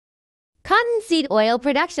cottonseed oil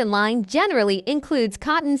production line generally includes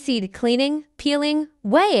cottonseed cleaning, peeling,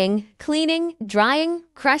 weighing, cleaning, drying,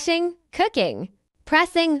 crushing, cooking,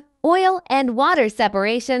 pressing, oil and water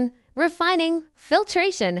separation, refining,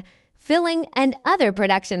 filtration, filling, and other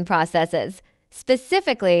production processes.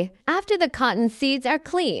 Specifically, after the cotton seeds are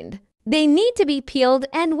cleaned, they need to be peeled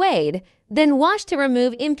and weighed, then washed to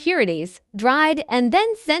remove impurities, dried, and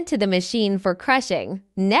then sent to the machine for crushing.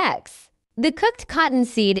 Next, the cooked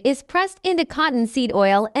cottonseed is pressed into cottonseed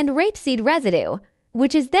oil and rapeseed residue,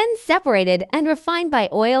 which is then separated and refined by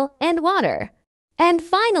oil and water, and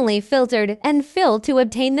finally filtered and filled to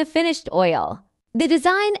obtain the finished oil. The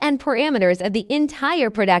design and parameters of the entire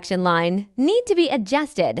production line need to be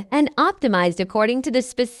adjusted and optimized according to the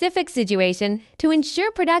specific situation to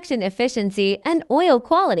ensure production efficiency and oil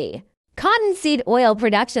quality. Cottonseed oil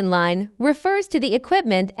production line refers to the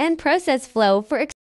equipment and process flow for